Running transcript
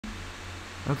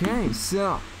Okay,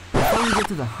 so before we get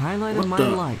to the highlight of my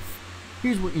life,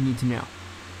 here's what you need to know.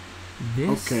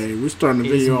 This okay, we're starting the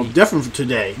video off different for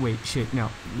today. Wait, shit, no.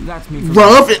 That's me.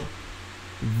 Love it!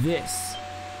 This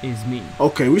is me.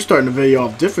 Okay, we're starting the video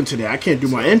off different today. I can't do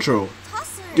my intro.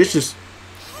 This is...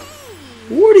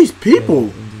 Who are these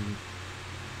people?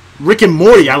 Rick and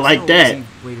Morty, I like that.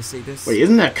 Way to say this. Wait,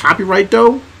 isn't that copyright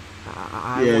though?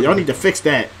 Yeah, y'all need to fix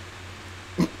that.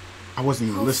 I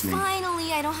wasn't even listening.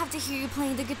 Finally, I don't have to hear you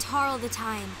playing the guitar all the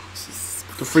time. Jesus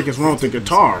Christ. The freak is wrong with the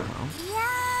guitar? Yeah.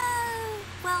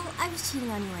 Well, I was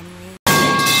cheating on you anyway.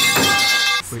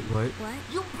 Wait, what? What?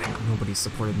 Nobody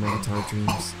supported my guitar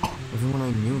dreams. Everyone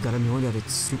I knew got annoyed at it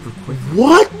super quick.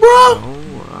 What, bro?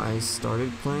 So I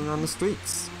started playing on the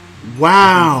streets.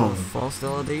 Wow. False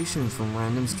validation from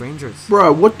random strangers.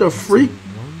 Bro, what the freak?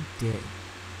 One day,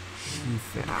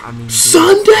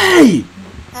 Sunday!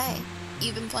 Hey,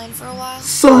 you've been playing for a while?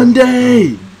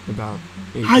 Sunday! About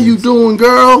 8 How you doing,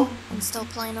 girl? I'm still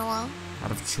playing alone?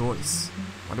 Out of choice.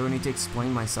 Why do I need to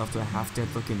explain myself to a half-dead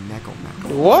looking Neko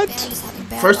now? What?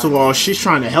 First of all, she's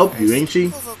trying to help you, ain't she?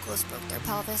 Vocalists broke their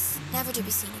pelvis, never to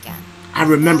be seen again. I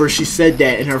remember she said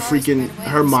that in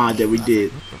her mod that we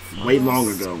did way long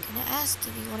ago. I'm gonna ask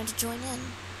if you wanted to join in,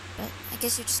 but I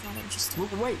guess you're just not interested.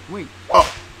 Wait.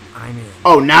 Oh. I'm in.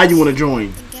 Oh, now you want to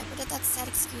join. Then get rid of that sad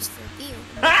excuse for a beer.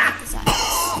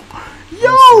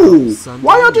 Yo!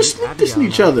 Why y'all just sneak dissing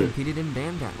each other? Competed in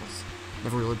band battles.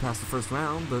 Never really passed the first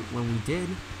round, but when we did,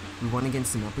 we won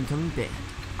against an up-and-coming band.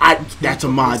 That's a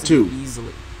mod too.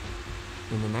 Easily.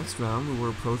 In the next round, we were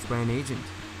approached by an agent,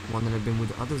 one that had been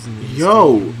with others in the industry.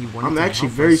 Yo, I'm actually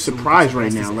very surprised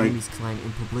right now. Like, client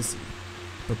in publicity,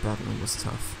 but battling was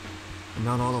tough, and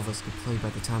not all of us could play by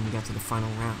the time we got to the final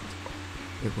round.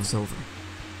 It was over.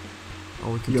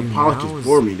 All we could do now apologies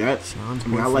for me.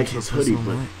 I like his hoodie,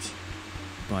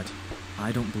 but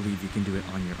I don't believe you can do it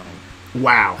on your own.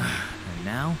 Wow. And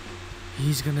now,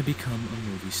 he's gonna become a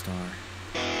movie star.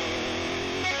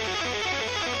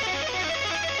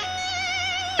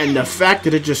 And the fact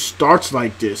that it just starts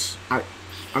like this, I'm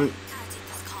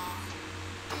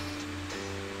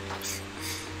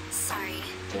Sorry,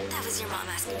 that was your mom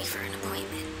asking me for an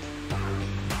appointment.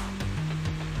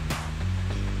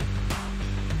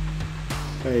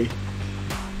 Hey.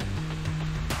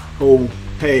 Oh,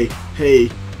 hey,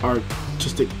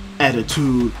 artistic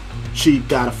attitude. She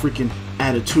got a freaking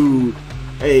attitude.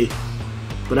 Hey,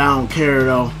 but I don't care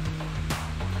though.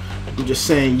 I'm just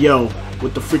saying, yo,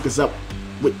 what the freak is up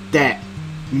with that?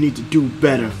 You need to do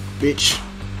better, bitch.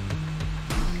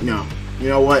 No. You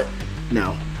know what?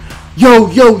 No. Yo!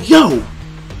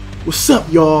 What's up,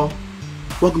 y'all?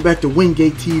 Welcome back to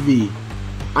Wingate TV.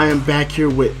 I am back here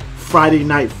with Friday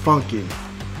Night Funkin'.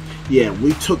 Yeah,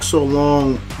 we took so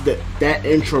long that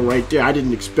intro right there, I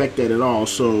didn't expect that at all.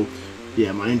 So,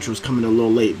 yeah, my intro's coming a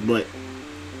little late, but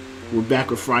we're back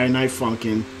with Friday Night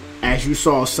Funkin'. As you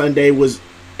saw, Sunday was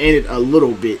in it a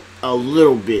little bit.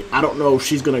 I don't know if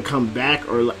she's gonna come back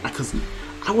or because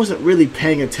I wasn't really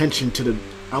paying attention to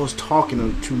I was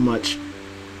talking too much.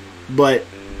 But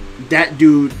that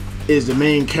dude is the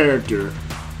main character.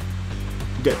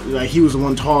 Like, he was the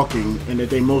one talking, and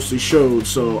that they mostly showed.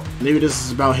 So maybe this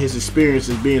is about his experience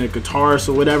as being a guitarist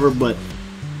or whatever. But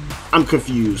I'm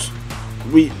confused.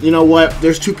 You know what?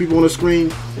 There's two people on the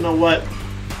screen. You know what?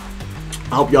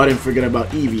 I hope y'all didn't forget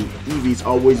about Evie. She's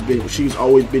always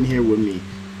been here with me.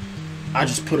 I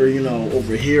just put her, you know,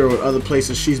 over here or other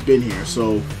places. She's been here,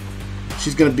 so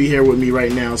she's gonna be here with me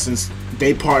right now since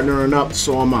they partnering up.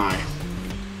 So am I.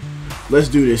 Let's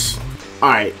do this. All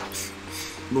right.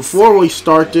 Before we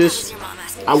start this,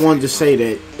 I wanted to say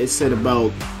that it said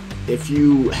about if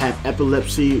you have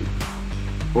epilepsy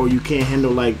or you can't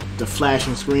handle like the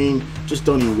flashing screen, just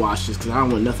don't even watch this because I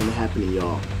don't want nothing to happen to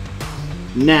y'all.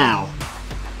 Now,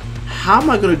 how am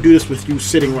I gonna do this with you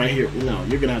sitting right here? No,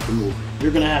 you're gonna have to move.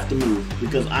 You're gonna have to move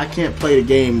because I can't play the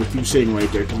game with you sitting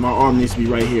right there because my arm needs to be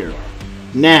right here.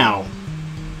 Now,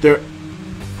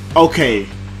 okay,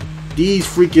 these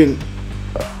freaking.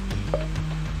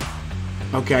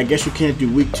 Okay, I guess you can't do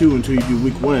week 2 until you do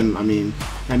week 1. I mean,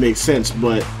 that makes sense,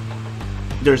 but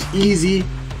there's easy,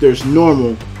 there's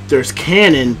normal, there's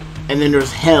canon, and then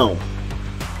there's hell.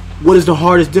 What is the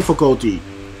hardest difficulty?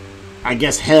 I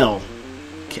guess hell.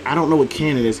 I don't know what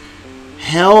canon is.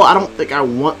 Hell, I don't think I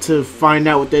want to find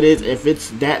out what that is. If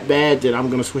it's that bad, then I'm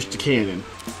gonna switch to canon.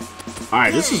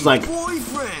 Alright, this is like...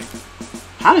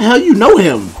 How the hell you know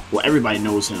him? Well, everybody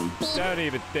knows him. Don't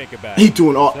even think about it. He's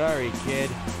doing all... Sorry, kid.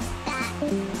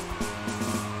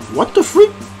 What the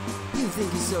freak? you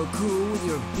think is so cool with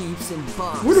your beeps and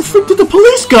bops? Where the frick did the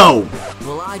police go?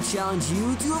 Well, I challenge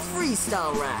you to a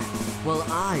freestyle rap while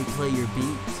I play your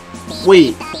beat.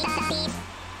 Wait.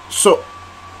 So,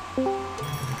 I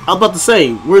was about to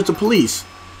say, where's the police?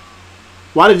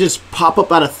 Why did it just pop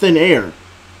up out of thin air?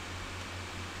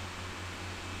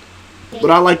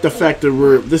 But I like the fact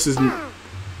that this is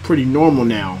pretty normal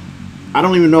now. I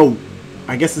don't even know.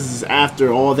 I guess this is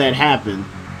after all that happened.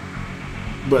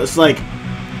 But it's like,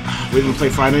 we haven't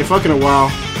played Friday Night Funkin' in a while.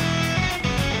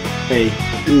 Hey,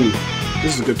 ooh,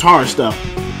 this is guitar stuff.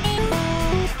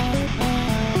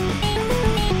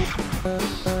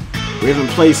 We haven't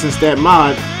played since that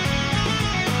mod.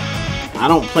 I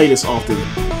don't play this often.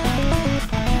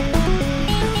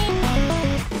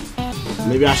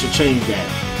 Maybe I should change that.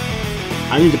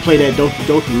 I need to play that Doki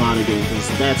Doki mod again because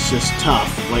that's just tough.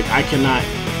 Like, I cannot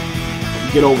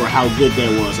get over how good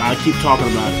that was. I keep talking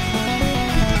about it.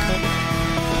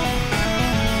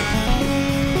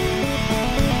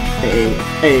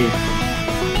 Hey.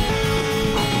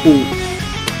 Ooh.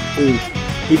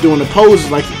 He doing the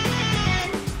poses like...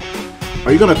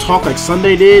 Are you gonna talk like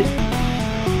Sunday did?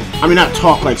 I mean, not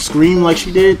talk like scream like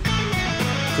she did.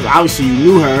 Because obviously you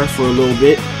knew her for a little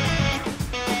bit.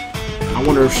 I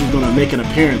wonder if she's gonna make an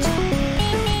appearance.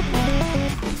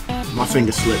 My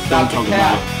finger slipped. Don't talk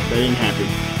about it. That didn't happen.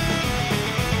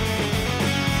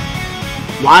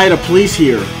 Why are the police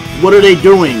here? What are they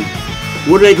doing?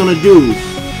 What are they gonna do?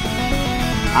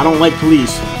 I don't like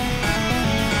police.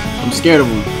 I'm scared of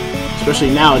them.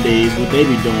 Especially nowadays, what they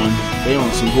be doing. They on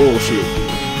some bullshit.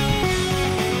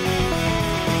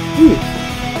 Ooh.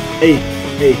 Hey.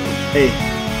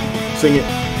 Sing it.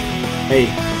 Hey.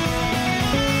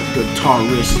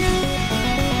 Guitarist.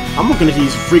 I'm looking at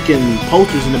these freaking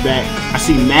posters in the back. I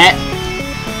see Matt.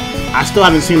 I still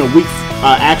haven't seen a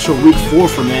actual week 4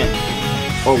 from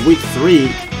that. Or week 3.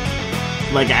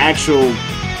 Like an actual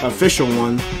official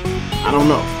one. I don't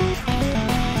know.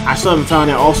 I still haven't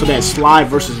found out also that Sly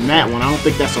versus Matt one. I don't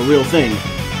think that's a real thing.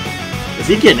 Is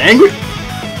he getting angry?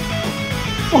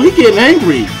 Oh, he getting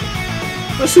angry.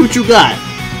 Let's see what you got.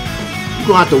 You're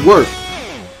gonna have to work.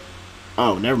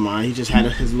 Oh, never mind. He just had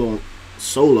his little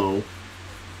solo.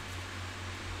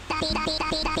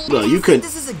 Look, you could.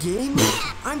 This is a game.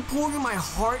 I'm pouring my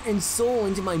heart and soul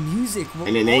into my music.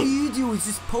 And it all you do is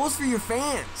just pose for your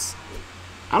fans.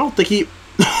 I don't think he.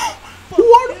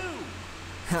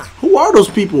 Who are those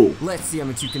people? Let's see how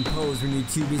much you can pose when you're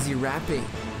too busy rapping.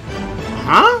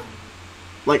 Huh?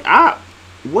 Like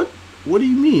what do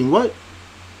you mean? What?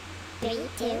 3,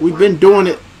 2, We've been doing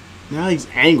it. Now he's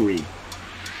angry.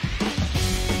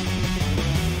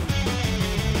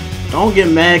 Don't get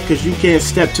mad because you can't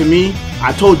step to me.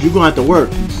 I told you you're gonna have to work.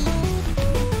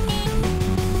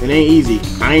 It ain't easy.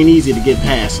 I ain't easy to get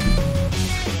past.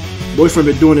 Boyfriend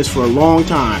been doing this for a long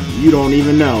time. You don't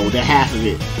even know the half of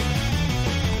it.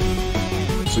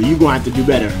 So you gonna have to do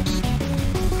better.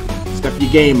 Step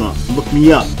your game up. Look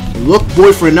me up. Look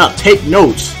boyfriend up. Take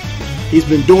notes. He's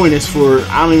been doing this for,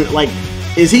 I don't even, like,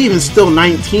 is he even still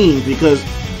 19? Because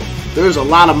there's a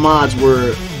lot of mods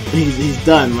where he's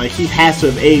done. Like, he has to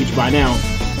have aged by now.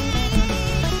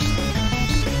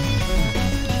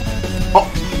 Oh,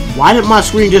 why did my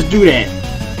screen just do that?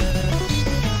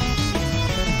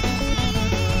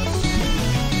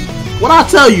 What'd I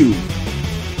tell you?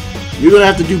 You're gonna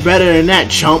have to do better than that,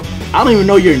 chump. I don't even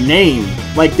know your name.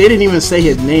 Like, they didn't even say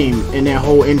his name in that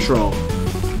whole intro.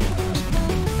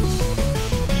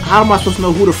 How am I supposed to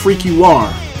know who the freak you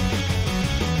are?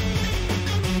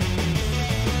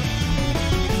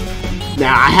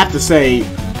 Now, I have to say,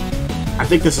 I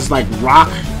think this is like rock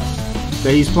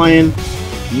that he's playing.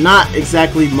 Not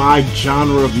exactly my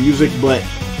genre of music, but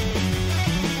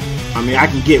I mean, I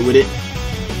can get with it.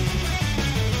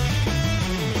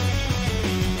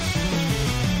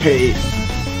 Hey.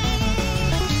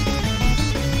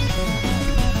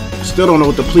 Still don't know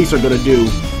what the police are gonna do.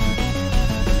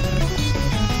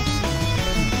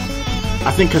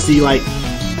 I think cause he like,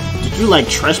 did you like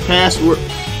trespass?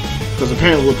 Because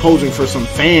apparently we're posing for some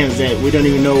fans that we don't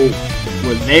even know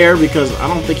were there because I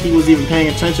don't think he was even paying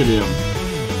attention to them.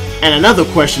 And another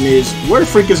question is, where the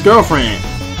freak is girlfriend?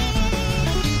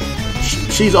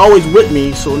 She's always with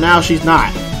me, so now she's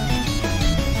not.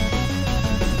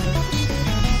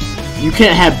 You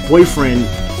can't have boyfriend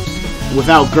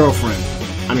without girlfriend.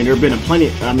 I mean, there's been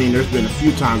a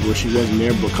few times where she wasn't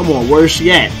there, but come on, where is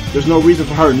she at? There's no reason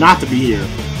for her not to be here.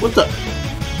 What the?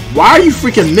 Why are you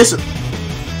freaking missing?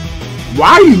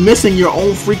 Why are you missing your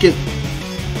own freaking?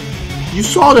 You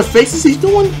saw the faces he's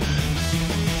doing?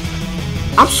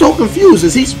 I'm so confused.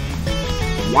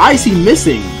 Why is he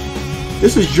missing?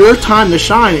 This is your time to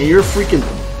shine, and you're freaking.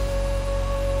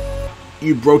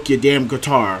 you broke your damn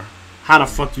guitar. How the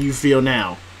fuck do you feel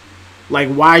now? Like,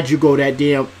 why'd you go that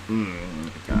damn...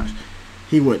 gosh.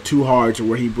 He went too hard to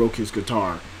where he broke his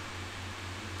guitar.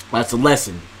 That's a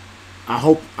lesson. I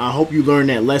hope you learn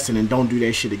that lesson and don't do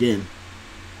that shit again.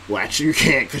 Well, actually, you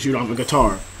can't because you don't have a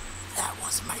guitar. That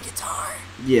wasn't my guitar.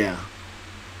 Yeah.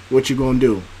 What you gonna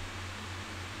do?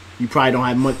 You probably don't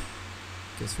have money.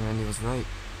 Guess Randy was right.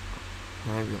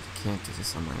 I really can't do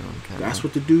this on my own, can I? That's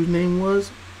what the dude's name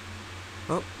was?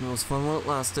 Oh, it was fun while it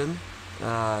lasted.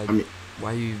 I mean...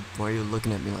 Why are you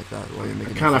looking at me like that? Why are you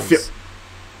making I kind of feel... face?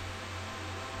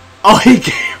 Oh, he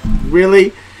can't...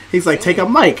 Really? He's like, take a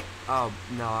mic. Oh,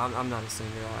 no, I'm not a singer.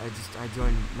 I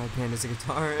joined my band as a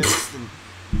guitarist. And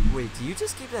wait, do you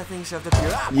just keep that thing shoved up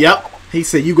your ass? Yep. He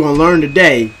said, you gonna learn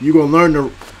today. You gonna learn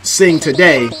to sing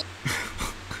today.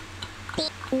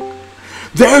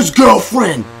 There's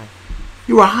girlfriend.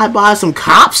 You were high by some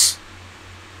cops?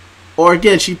 Or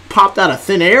again, she popped out of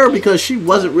thin air because she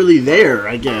wasn't really there,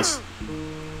 I guess.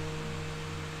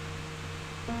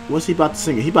 What's he about to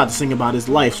sing? He about to sing about his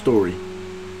life story.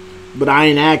 But I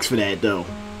ain't asked for that, though.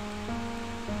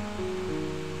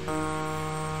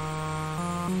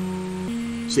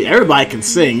 See, everybody can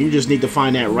sing. You just need to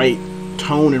find that right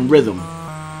tone and rhythm.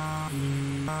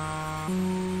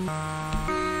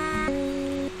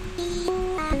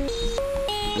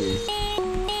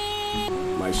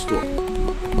 Life story.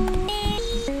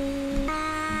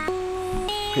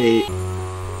 Hey.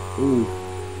 Ooh.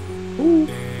 Ooh.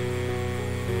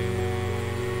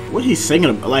 What he's singing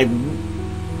about? Like,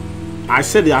 I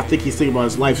said that I think he's singing about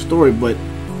his life story, but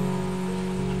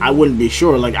I wouldn't be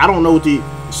sure. Like, I don't know what the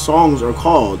songs are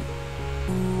called.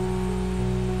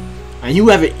 And you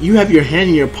have your hand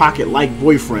in your pocket like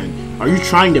boyfriend. Are you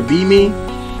trying to be me?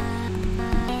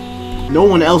 No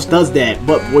one else does that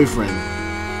but boyfriend.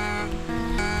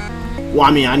 Well,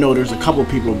 I mean, I know there's a couple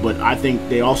people, but I think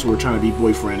they also were trying to be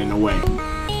boyfriend in a way.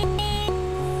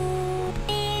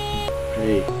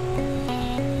 Hey,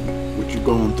 what you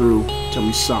going through? Tell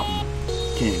me something.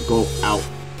 Can't go out.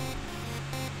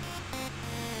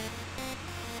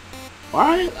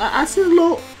 Alright, I see a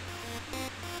little...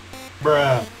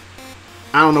 Bruh.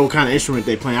 I don't know what kind of instrument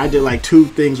they play. I did like 2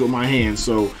 things with my hands,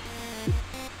 so...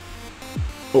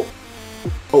 Oh.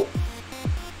 Oh.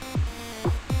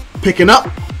 Picking up.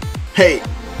 Hey.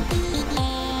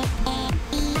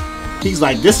 He's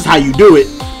like, this is how you do it.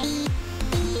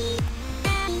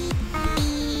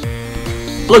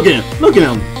 Look at him. Look at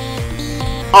him.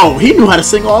 Oh, he knew how to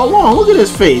sing all along. Look at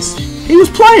his face. He was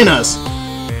playing us.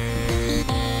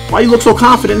 Why you look so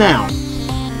confident now?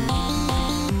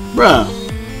 Bruh.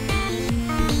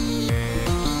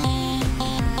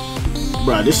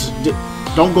 Bruh, this is...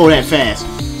 Don't go that fast.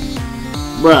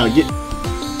 Bruh,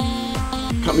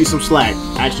 cut me some slack.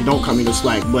 Actually, don't cut me the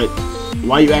slack, but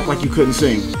why you act like you couldn't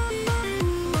sing?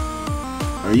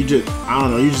 Or you just... I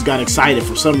don't know, you just got excited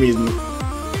for some reason.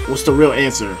 What's the real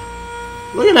answer?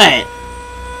 Look at that.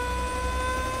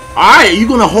 Alright, you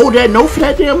gonna hold that note for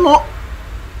that damn long?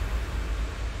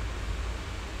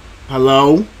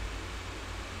 Hello?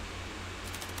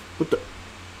 What the?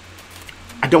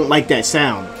 I don't like that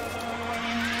sound.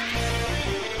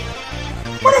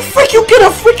 Where the frick you get a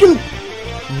freaking...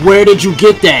 Where did you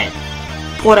get that?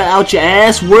 Pour that out your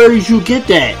ass? Where did you get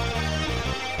that?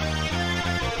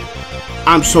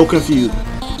 I'm so confused.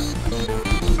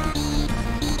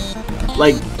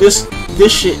 Like, this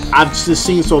shit I've just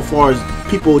seen so far is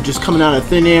people just coming out of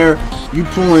thin air, you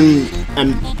pulling,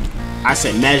 and I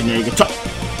said imaginary guitar.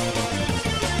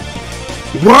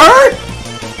 Word?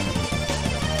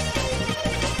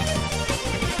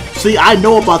 See, I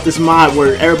know about this mod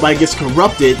where everybody gets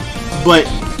corrupted, but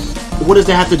what does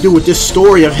that have to do with this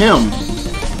story of him?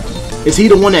 Is he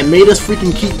the one that made us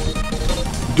freaking keep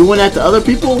doing that to other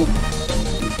people?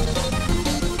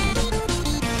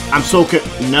 I'm so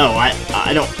no,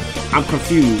 I don't. I'm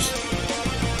confused.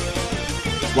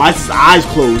 Why is his eyes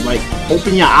closed? Like,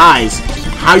 open your eyes.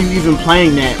 How are you even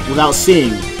playing that without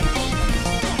seeing?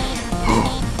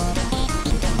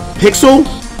 Pixel?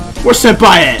 Where's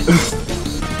Senpai at?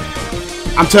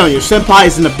 I'm telling you, Senpai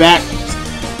is in the back.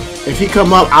 If he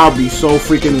come up, I'll be so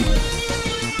freaking...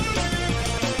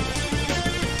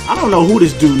 I don't know who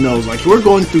this dude knows. Like, we're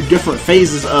going through different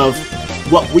phases of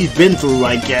what we've been through,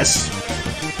 I guess.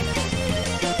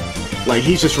 Like,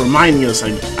 he's just reminding us,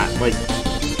 like,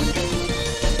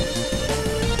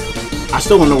 I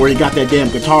still don't know where he got that damn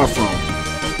guitar from.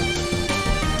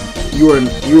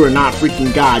 You are not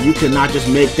freaking God. You cannot just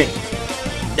make things.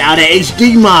 Now the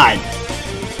HD mod.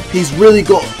 He's really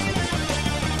go.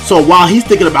 So while he's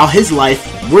thinking about his life,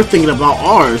 we're thinking about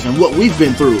ours and what we've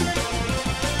been through.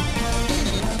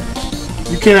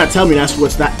 You cannot tell me that's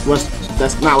not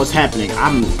what's happening.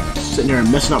 I'm sitting there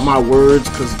and messing up my words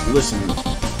because listen,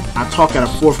 I talk at a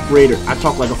 4th grader. I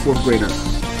talk like a 4th grader.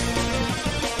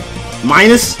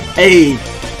 Minus a.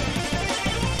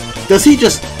 Does he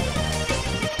just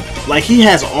like he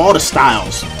has all the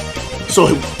styles?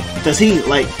 So does he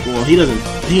like? Well, he doesn't.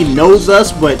 He knows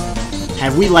us, but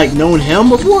have we like known him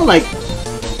before? Like,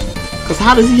 cause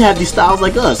how does he have these styles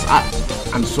like us?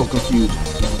 I'm so confused.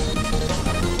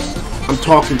 I'm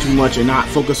talking too much and not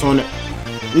focus on it.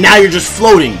 Now you're just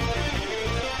floating.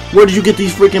 Where did you get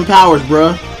these freaking powers,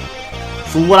 bruh?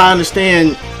 From what I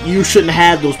understand, you shouldn't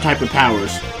have those type of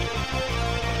powers.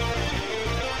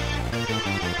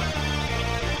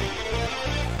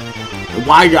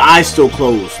 Why are your eyes still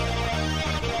closed?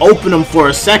 Open them for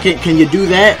a second. Can you do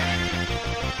that?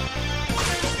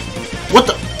 What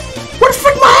the? Where the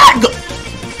frick my hat go?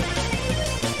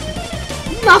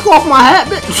 Knock off my hat,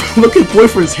 bitch. Look at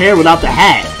boyfriend's hair without the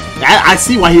hat. I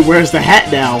see why he wears the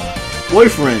hat now.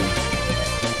 Boyfriend,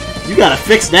 you gotta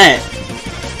fix that.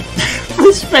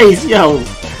 His face, yo.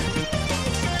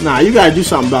 Nah, you gotta do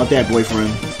something about that, boyfriend.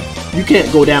 You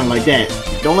can't go down like that.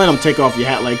 Don't let him take off your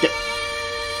hat like that.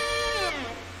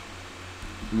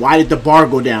 Why did the bar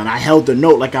go down? I held the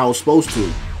note like I was supposed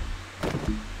to.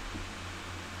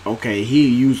 Okay, he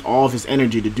used all of his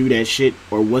energy to do that shit,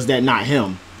 or was that not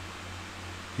him?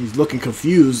 He's looking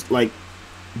confused, like,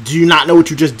 do you not know what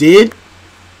you just did?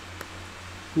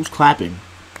 Who's clapping?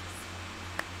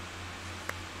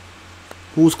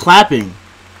 Who's clapping?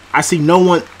 I see no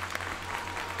one.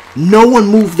 No one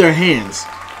moved their hands.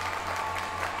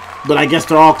 But I guess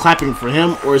they're all clapping for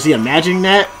him, or is he imagining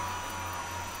that?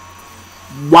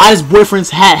 Why does boyfriend's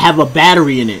hat have a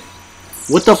battery in it?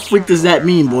 What the freak does that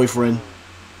mean, boyfriend?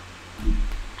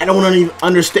 I don't even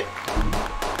understand.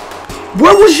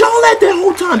 Where was y'all at that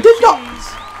whole time? Did y'all?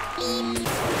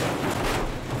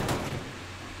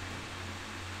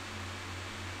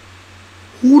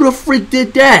 Who the freak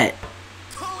did that?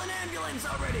 Call an ambulance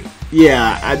already.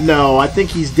 Yeah, I know. I think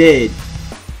he's dead.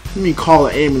 What do you mean call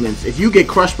an ambulance? If you get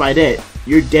crushed by that,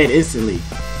 you're dead instantly.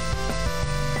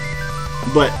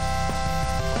 But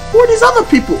who are these other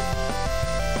people?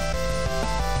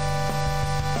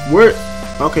 Where?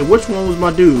 Okay, which one was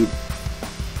my dude?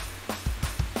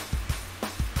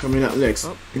 Coming up next.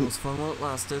 Oh, it was fun while it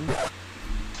lasted.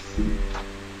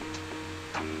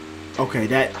 Okay,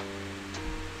 that.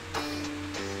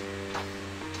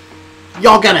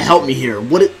 Y'all gotta help me here.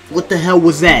 What the hell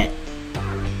was that?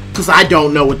 Cause I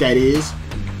don't know what that is.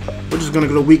 We're just gonna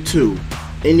go to week 2.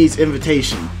 It needs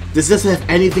invitation. Does this have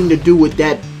anything to do with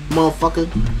that motherfucker?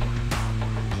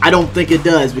 I don't think it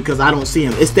does because I don't see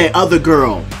him. It's that other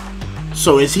girl.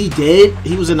 So is he dead?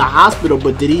 He was in the hospital,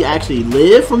 but did he actually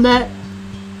live from that?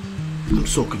 I'm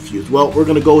so confused. Well, we're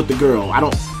gonna go with the girl.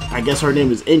 I guess her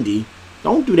name is Indy.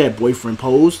 Don't do that boyfriend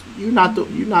pose. You're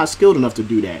not skilled enough to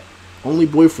do that. Only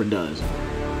boyfriend does.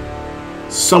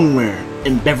 Somewhere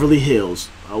in Beverly Hills.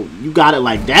 Oh, you got it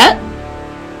like that?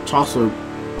 Chaucer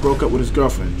broke up with his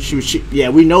girlfriend. Yeah,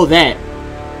 we know that.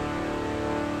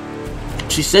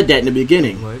 She said that in the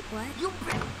beginning. What?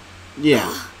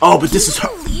 Yeah. Oh, but this is her.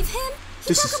 Believe him? He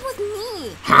This broke is. up with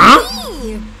me. Huh?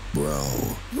 Me. Bro.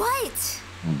 What?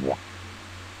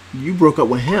 You broke up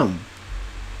with him.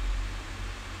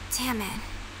 Damn it.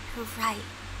 You're right.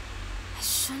 I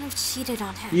shouldn't have cheated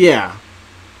on him. Yeah.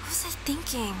 What was I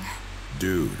thinking?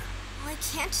 Dude. Well, I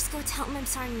can't just go tell him I'm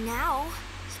sorry now.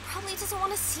 He probably doesn't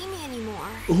want to see me anymore.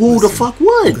 Who the fuck I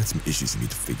would? got some issues you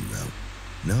need to figure out.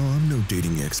 No, I'm no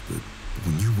dating expert, but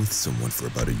when you're with someone for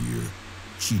about a year,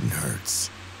 cheating hurts.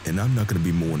 And I'm not gonna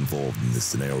be more involved in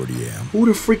this than I already am. Who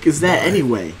the freak is that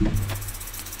anyway?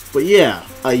 But yeah,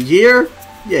 a year?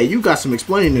 Yeah, you got some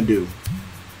explaining to do.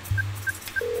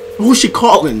 Who's she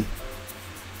calling?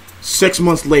 6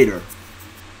 months later.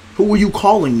 Who were you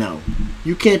calling now?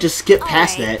 You can't just skip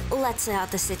past Alright, that. let's lay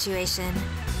out the situation.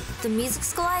 The music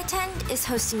school I attend is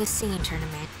hosting a singing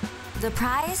tournament. The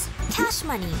prize? Cash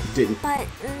money. Didn't. But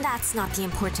that's not the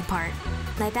important part.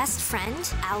 My best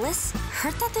friend, Alice,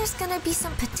 heard that there's gonna be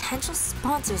some potential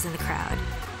sponsors in the crowd.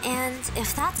 And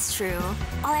if that's true,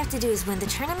 all I have to do is win the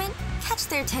tournament, catch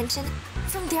their attention.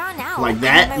 From there on out, Like I'm on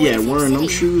that? my way Yeah, to Phoenix wearing them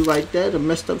City. shoes like that, the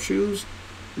messed up shoes.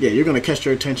 Yeah, you're gonna catch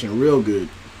their attention real good.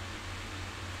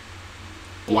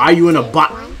 Why are you in a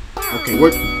bot? Okay,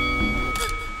 we're.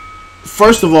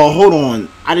 First of all, hold on.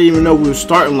 I didn't even know we were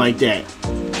starting like that.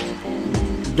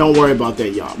 Don't worry about that,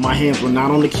 y'all. My hands were not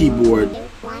on the keyboard.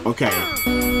 Okay.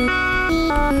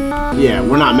 Yeah,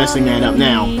 we're not messing that up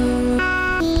now.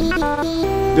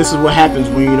 This is what happens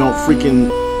when you don't freaking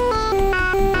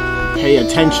pay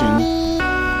attention.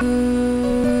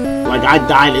 Like, I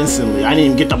died instantly. I didn't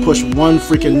even get to push one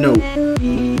freaking note.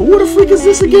 But who the freak is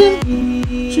this again?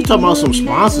 She talking about some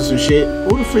sponsors and shit.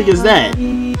 Who the freak is that?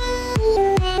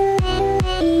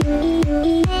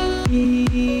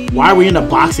 Why are we in a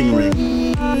boxing ring?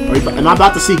 Am I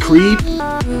about to see Creed?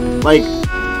 Like,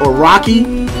 or Rocky?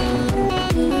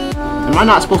 Am I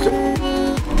not supposed to...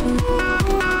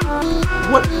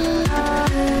 What?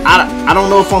 I don't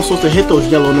know if I'm supposed to hit those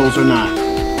yellow notes or not.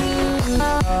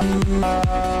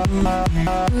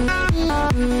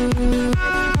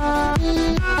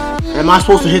 Am I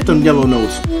supposed to hit them yellow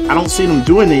notes? I don't see them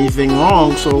doing anything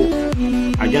wrong, so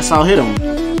I guess I'll hit them.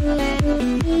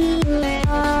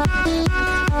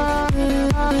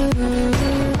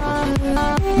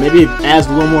 Maybe it adds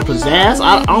a little more pizzazz?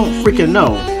 I don't freaking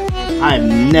know. I have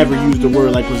never used a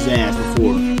word like pizzazz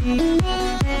before.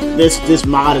 This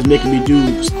mod is making me do...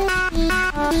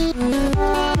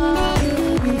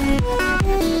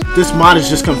 This mod is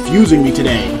just confusing me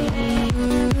today.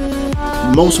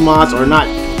 Most mods are not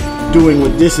doing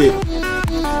what this is.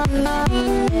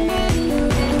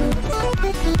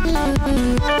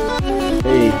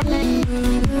 Hey.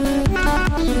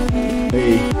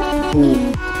 Hey. Who?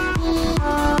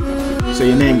 Say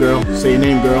your name, girl. Say your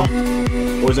name, girl.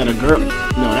 Or is that a girl?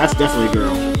 No, that's definitely a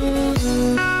girl.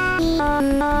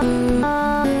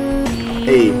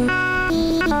 Hey.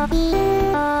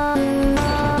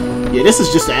 Yeah, this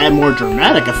is just to add more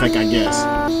dramatic effect, I guess.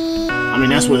 I mean,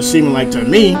 that's what it's seeming like to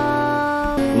me.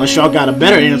 Unless y'all got a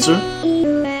better answer.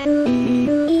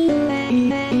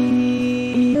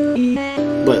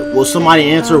 But will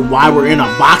somebody answer why we're in a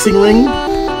boxing ring?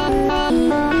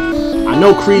 I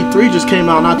know Creed 3 just came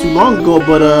out not too long ago,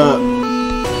 but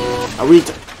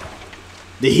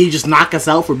did he just knock us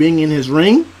out for being in his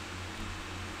ring?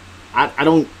 I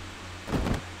don't...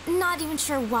 Not even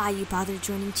sure why you bothered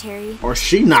joining Cherry. Or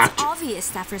she knocked... It's obvious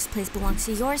that first place belongs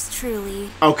to yours truly.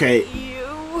 Okay.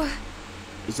 You...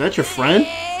 Is that your friend?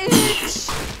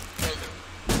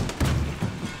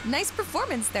 Nice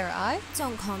performance there, I.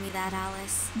 Don't call me that,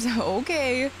 Alice.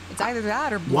 Okay, it's either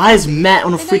that or... Why is Matt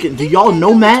on a freaking... Do y'all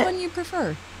know Matt? Which one you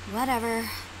prefer? Whatever.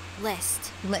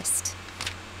 List.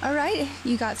 Alright,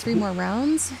 you got 3 more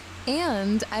rounds,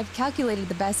 and I've calculated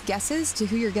the best guesses to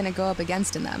who you're gonna go up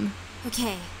against in them.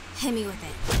 Okay, hit me with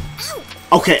it. Ow!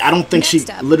 Okay, I don't think Next she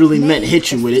up, literally meant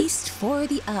hit you with it. Feast for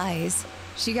the eyes.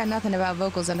 She got nothing about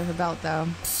vocals under her belt, though.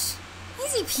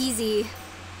 Easy peasy.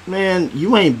 Man,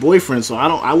 you ain't boyfriend, so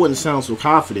I wouldn't sound so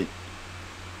confident.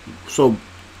 So,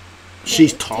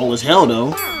 she's tall as hell,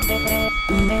 though.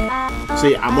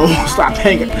 See, I'm almost stopped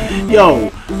hanging. Yo,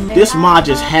 this mod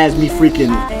just has me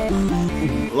freaking...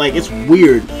 Like, it's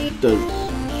weird.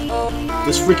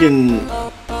 This freaking...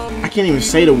 I can't even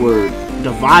say the word.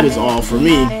 The vibe is all for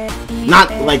me.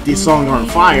 Not like these songs aren't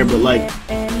fire, but like...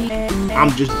 I'm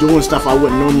just doing stuff I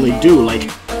wouldn't normally do. Like,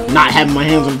 not having my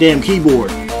hands on the damn keyboard.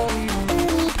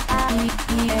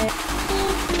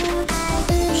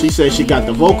 She said she got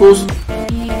the vocals.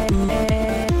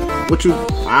 What you...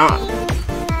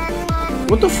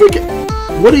 what the freak...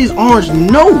 What are these orange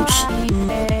notes?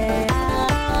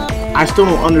 I still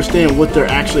don't understand what they're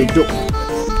actually doing.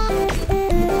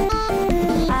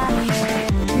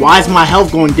 Why is my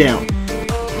health going down?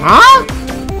 Huh?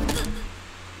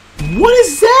 What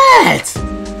is that?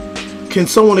 Can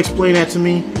someone explain that to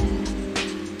me?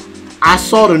 I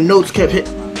saw the notes kept hit.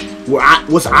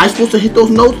 Was I supposed to hit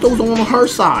those notes? Those on her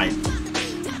side.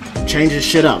 Change this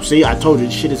shit up. See, I told you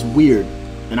this shit is weird,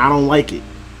 and I don't like it.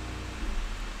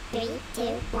 3, 2,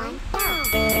 1,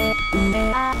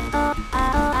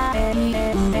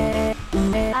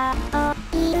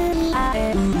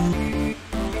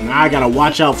 Now I gotta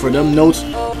watch out for them notes.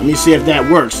 Let me see if that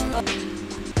works.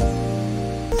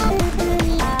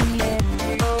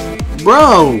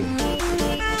 Bro!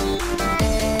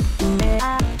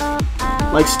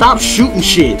 Like, stop shooting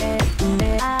shit.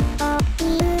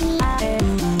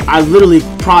 I literally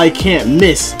probably can't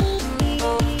miss.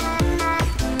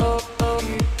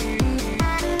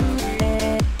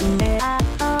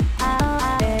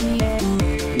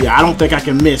 Yeah, I don't think I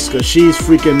can miss because she's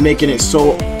freaking making it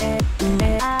so...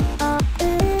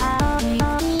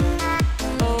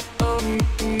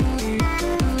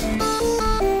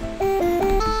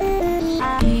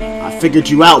 I figured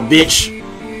you out, bitch.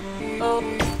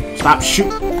 Stop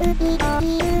shooting.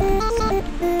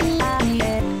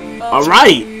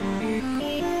 Alright.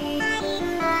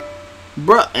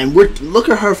 Bruh, and look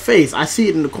at her face. I see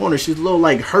it in the corner. She's a little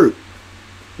like hurt.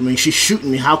 I mean, she's shooting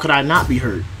me. How could I not be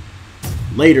hurt?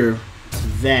 Later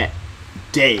that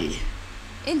day.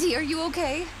 Indy, are you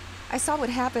okay? I saw what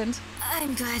happened.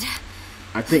 I'm good.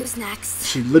 I think Who's next?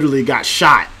 she literally got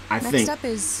shot. I think Next up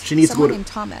is she needs to go someone to named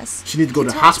Thomas. she needs to go He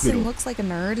to the talks hospital. and looks like a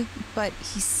nerd, but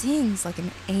he sings like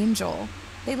an angel.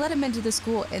 They let him into the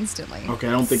school instantly. Okay,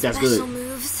 I don't think that's Special good.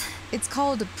 moves. It's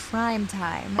called prime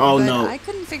time. Oh, but no. I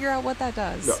couldn't figure out what that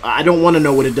does. I don't want to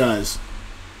know what it does.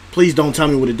 Please don't tell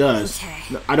me what it does.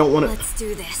 Okay. I don't want to. Let's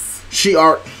do this. She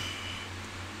are.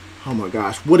 Oh my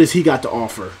gosh, what has he got to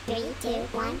offer? 3, 2,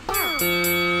 1, go!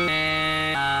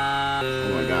 Oh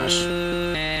my gosh.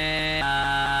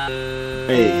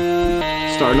 Hey,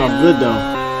 starting off good though.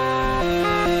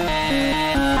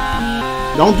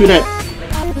 Don't do that.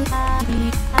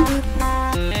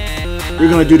 You're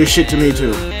gonna do this shit to me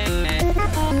too.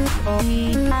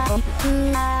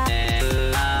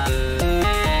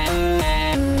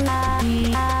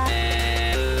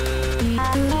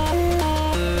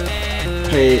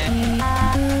 Hey,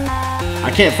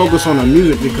 I can't focus on the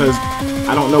music because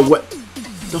I don't know what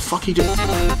the fuck he just.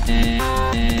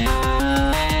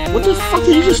 What the fuck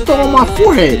did he just throw on my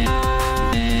forehead?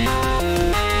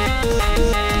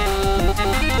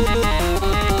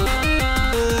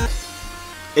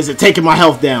 Is it taking my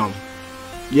health down?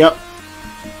 Yep.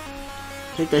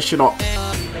 Take that shit off.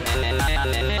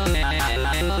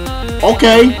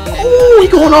 Okay. Ooh, he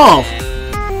going off.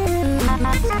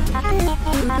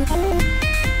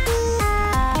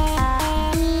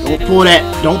 Don't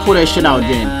pull that shit out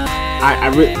again.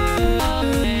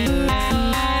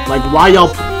 Like, why y'all,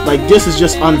 like, this is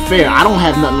just unfair. I don't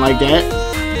have nothing like that.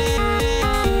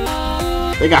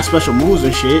 They got special moves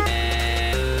and shit.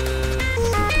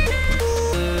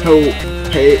 Oh,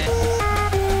 hey,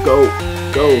 go,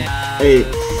 hey.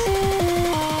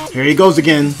 Here he goes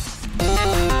again.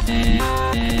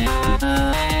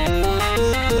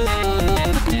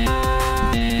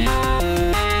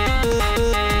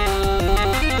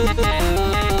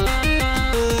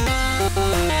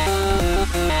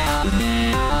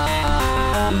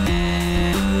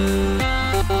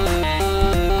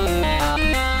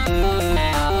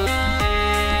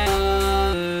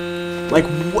 Like,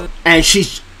 what? And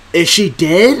is she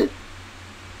dead?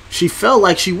 She felt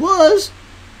like she was.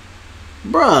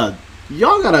 Bruh,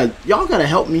 y'all gotta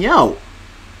help me out.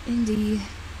 Indy,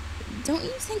 don't you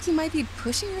think you might be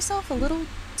pushing yourself a little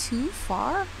too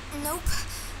far? Nope.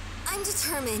 I'm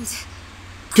determined.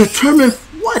 Determined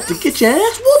what? To get your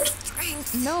ass whooped?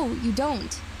 Strength. No, you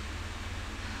don't.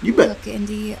 You bet. Look,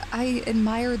 Indy, I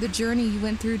admire the journey you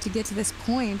went through to get to this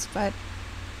point, but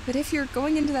if you're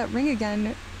going into that ring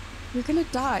again, you're gonna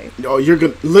die. Oh, you're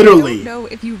gonna I literally. don't know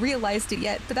if you realized it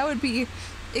yet, but that would be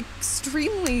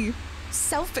extremely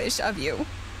selfish of you.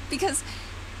 Because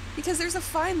there's a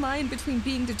fine line between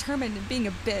being determined and being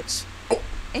a bitch. Oh.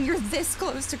 And you're this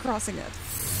close to crossing it.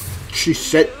 She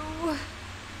said. You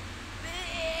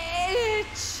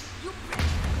bitch!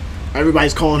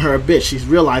 Everybody's calling her a bitch. She's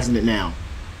realizing it now.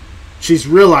 She's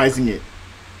realizing it.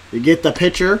 You get the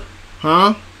picture?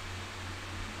 Huh?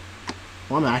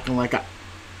 Well, I'm acting like I...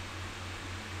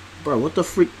 Bro, what the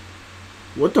freak...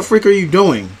 What the freak are you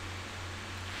doing?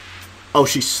 Oh,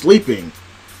 she's sleeping.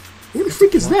 Who the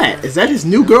freak is that? Is that his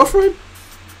new girlfriend?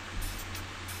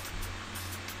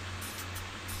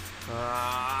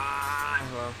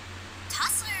 Hello.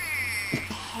 Tussler!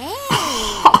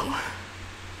 Hey!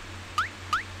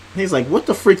 He's like, what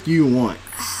the freak do you want?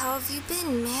 How have you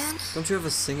been, man? Don't you have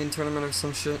a singing tournament or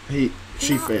some shit?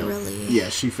 She Not failed. really. Yeah,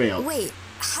 she failed. Wait,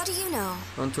 how do you know?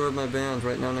 On tour with my band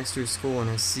right now next to your school, and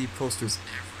I see posters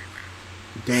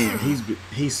Damn,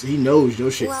 he knows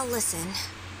your shit. Well, listen.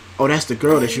 Oh, that's the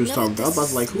girl that I she was know talking about. I was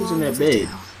this like, is who's in long that bed?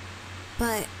 overdue,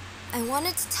 but I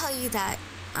wanted to tell you that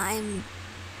I'm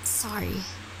sorry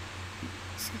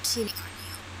for cheating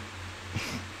on you.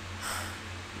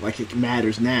 Like it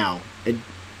matters now.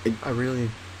 I really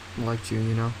liked you,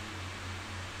 you know?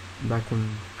 Back when...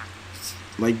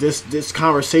 Like this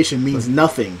conversation means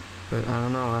nothing. But I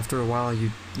don't know, after a while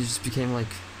you just became like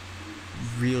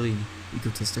really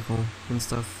egotistical and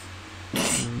stuff.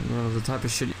 And, you know, the type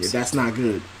of shit you Yeah, that's not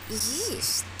good.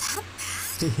 Yeesh, that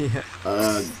bad?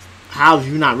 yeah. How have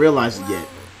you not realized it Well, yet?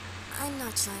 I'm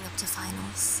not showing up to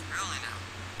finals.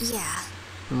 Really now? Yeah,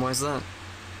 And why's that?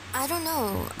 I don't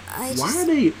know.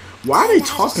 Why are they kinda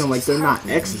talking had like they're not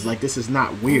shit exes? happen. Like this is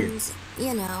not weird. And,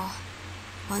 you know,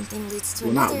 one thing leads to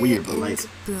Well, not another. weird, but, and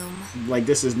like- boom. Like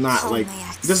this is not Call like my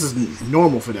ex. this is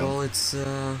normal for them. Well, it's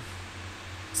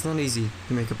not easy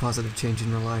to make a positive change in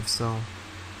your life, so...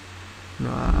 No,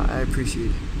 I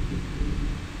appreciate it.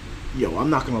 Yo, I'm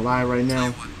not gonna lie right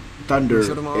now. Thunder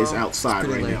Show tomorrow, is outside it's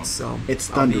pretty right late, now. So It's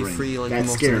I'll be thundering. free like That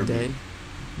most scared of the me. day.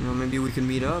 You know, maybe we can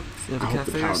meet up at a I hope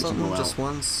the cafe power or doesn't something, go just out.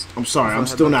 once. I'm sorry, before I I'm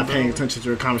head still back not to paying Berlin. attention to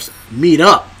the conversation. Meet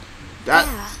up.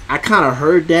 I kind of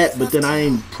heard that, but then I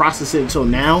ain't processed it until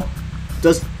now.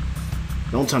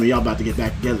 Don't tell me y'all about to get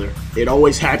back together. It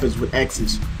always happens with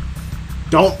exes.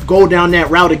 Don't go down that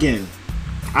route again.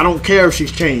 I don't care if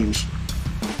she's changed.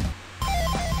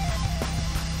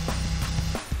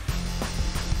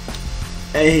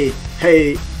 Hey.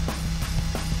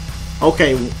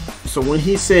 Okay, so when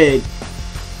he said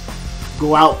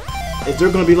go out, is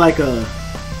there gonna be like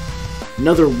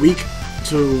another week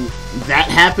to that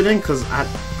happening? Cause I'm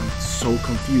so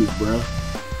confused, bro.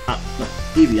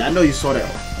 Evie, I know you saw that.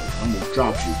 I almost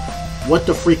dropped you. What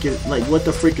the freak is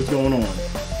going on?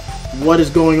 What is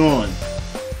going on?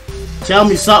 Tell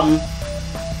me something.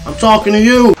 I'm talking to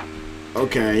you.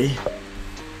 Okay.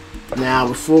 Now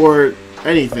before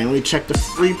anything, let me check the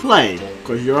free play,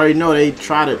 cause you already know they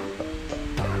try to.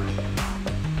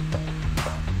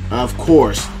 Of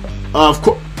course.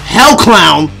 Hell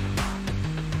Clown!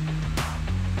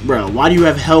 Bro, why do you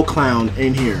have Hell Clown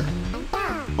in here?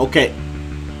 Okay.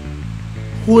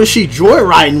 Who is she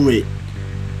joyriding with?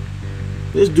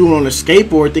 This dude on a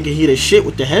skateboard thinking he the shit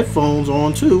with the headphones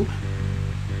on too.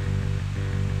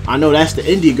 I know that's the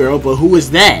indie girl, but who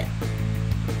is that?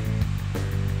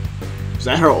 Is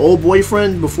that her old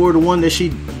boyfriend before the one that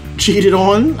she cheated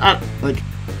on?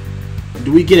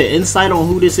 Do we get an insight on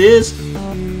who this is?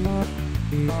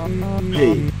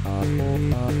 Hey.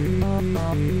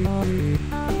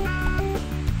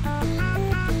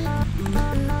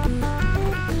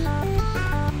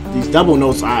 These double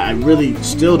notes I really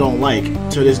still don't like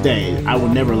to this day. I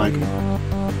would never like them.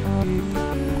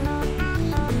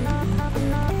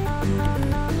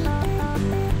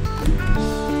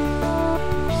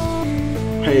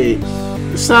 Hey,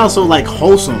 this sounds so like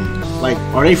wholesome. Like,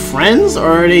 are they friends or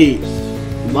are they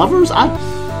lovers?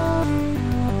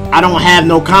 I don't have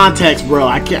no context, bro.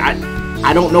 I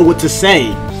don't know what to say.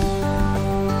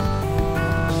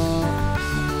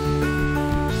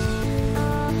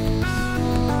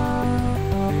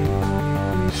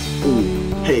 Ooh,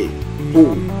 hey,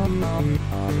 ooh.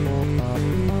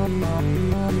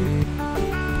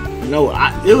 You know,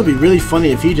 it would be really funny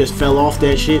if he just fell off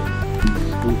that shit.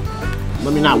 Ooh.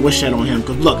 Let me not wish that on him,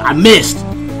 cause look, I missed.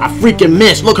 I freaking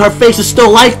missed. Look, her face is still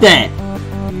like that.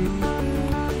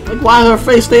 Like, why her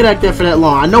face stayed like that for that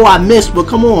long? I know I missed, but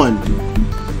come on.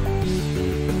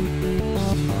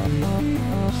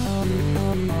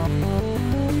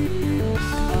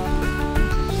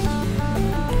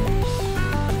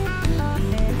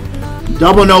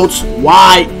 Double notes.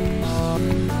 Why?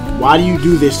 Why do you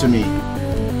do this to me?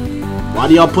 Why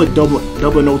do y'all put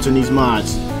double notes in these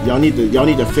mods? Y'all need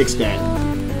to fix that.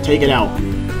 Take it out.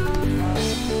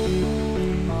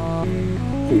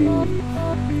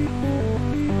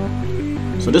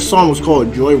 So this song was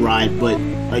called Joyride, but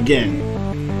again,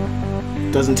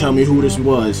 doesn't tell me who this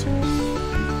was.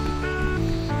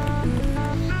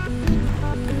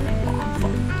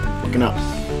 Fucking up.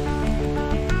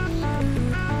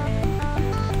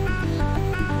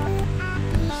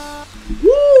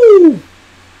 Woo!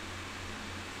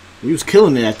 He was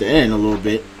killing it at the end a little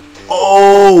bit.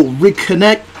 Oh,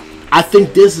 reconnect. I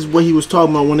think this is what he was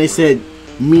talking about when they said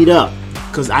meet up,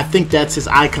 because I think that's his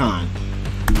icon.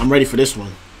 I'm ready for this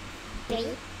one. 3,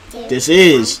 2, This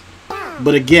is.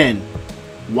 But again,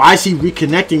 why is he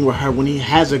reconnecting with her when he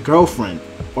has a girlfriend?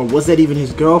 Or was that even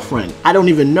his girlfriend? I don't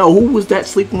even know. Who was that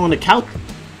sleeping on the couch?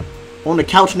 On the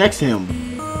couch next to him?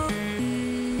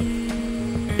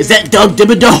 Is that Doug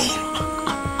Thibodeau?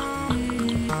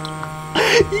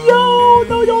 Yo,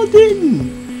 no, y'all didn't.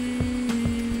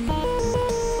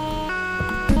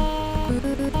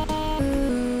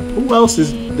 Who else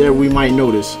is there we might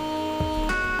notice?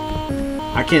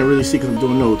 I can't really see because I'm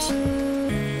doing notes.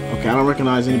 Okay, I don't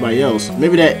recognize anybody else.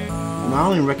 Maybe that. No,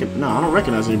 I don't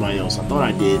recognize anybody else. I thought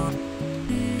I did.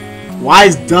 Why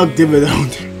is Doug Thibodeau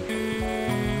there?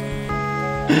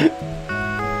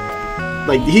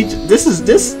 Like this is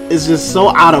just so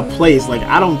out of place. Like,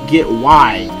 I don't get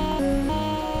why.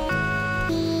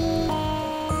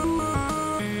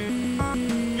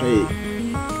 Hey,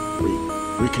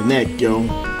 reconnect, yo.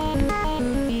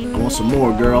 I want some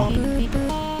more, girl.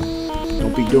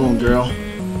 Don't be doing, girl.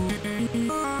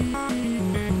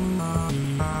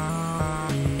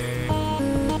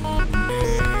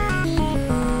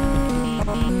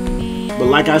 But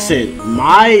like I said,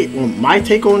 my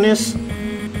take on this,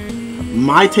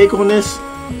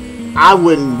 I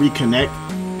wouldn't reconnect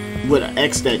with an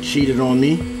ex that cheated on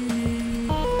me.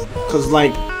 Cause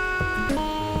like,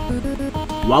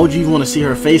 why would you even want to see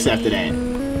her face after that?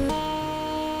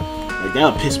 Like,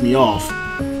 that would piss me off.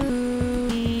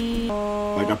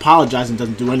 Like, apologizing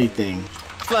doesn't do anything.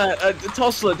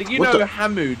 Tossler, did you know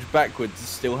Hamoud backwards is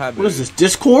still Hamoud? What is this,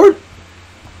 Discord?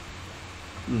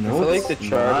 I feel like the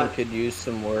charter could use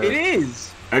some work. It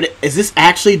is. Is this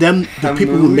actually them, the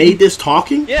people who made this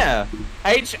talking? Yeah.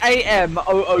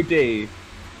 HAMOOD.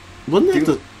 Wasn't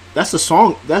that that's the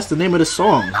song? That's the name of the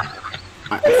song.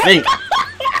 I think.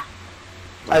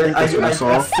 I think that's what I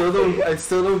saw. I still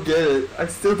don't get it. I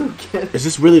still don't get it. Is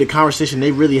this really the conversation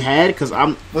they really had? Cause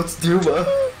I'm. What's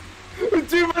Duma?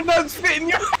 Duma nuts fitting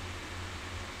you.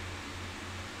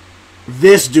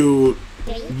 This dude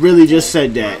really just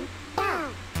said that.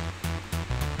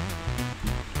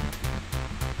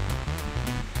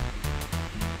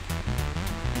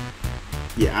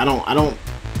 Yeah, I don't.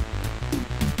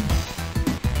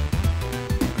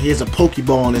 He has a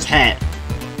Pokeball on his hat.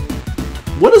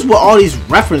 What is with all these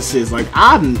references? Like,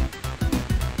 I'm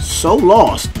so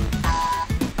lost.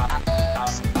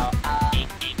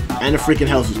 And the freaking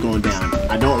house is going down.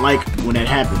 I don't like when that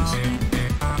happens.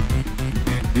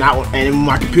 Not when, and when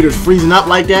my computer's freezing up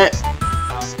like that.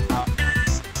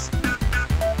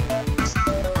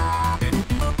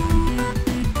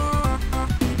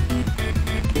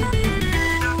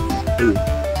 Ooh.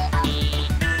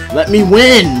 Let me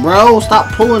win, bro.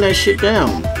 Stop pulling that shit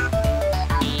down.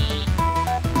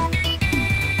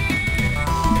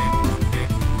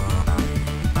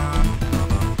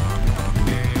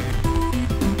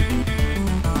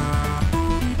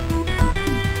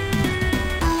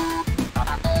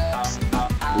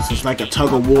 This is like a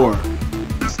tug of war.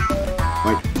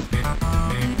 Like,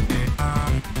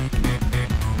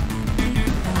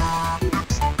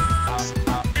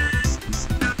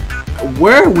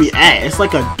 where are we at? It's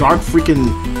like a dark freaking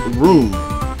room.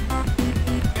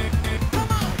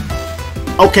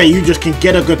 Okay, you just can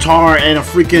get a guitar and a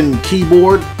freaking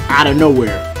keyboard out of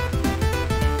nowhere.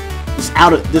 This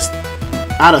out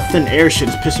of thin air shit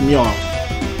is pissing me off.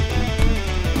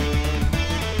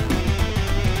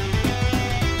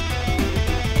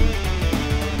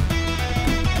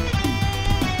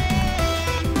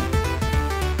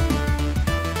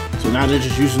 So now they're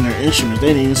just using their instruments. They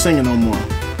ain't even singing no more.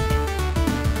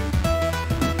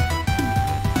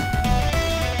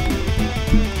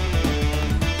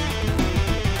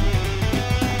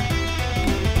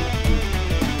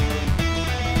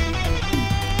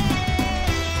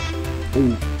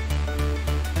 Ooh.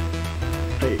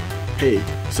 Hey,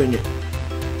 sing it.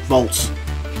 Volts.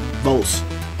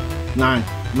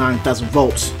 9,000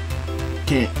 volts.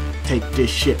 Can't take this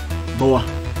shit, boy.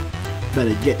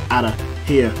 Better get out of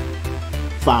here.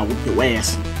 Fire with your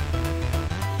ass.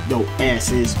 Your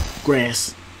ass is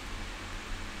grass.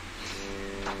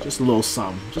 Just a little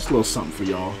something for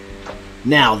y'all.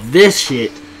 Now this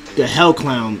shit, the Hell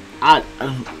Clown,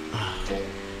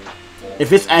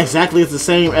 if it's exactly the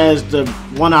same as the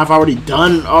one I've already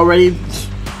done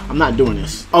I'm not doing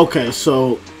this. Okay,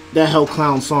 so that Hell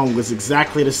Clown song was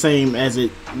exactly the same as it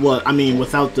was. I mean,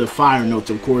 without the fire notes,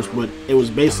 of course, but it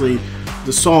was basically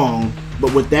the song,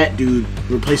 but with that dude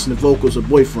replacing the vocals of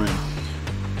Boyfriend.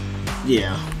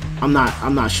 Yeah, I'm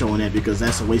not showing that because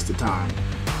that's a waste of time.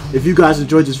 If you guys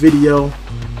enjoyed this video,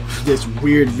 this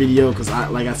weird video, because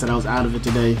like I said, I was out of it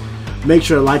today, make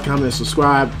sure to like, comment, and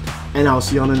subscribe, and I'll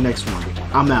see you on the next one.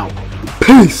 I'm out.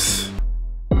 Peace!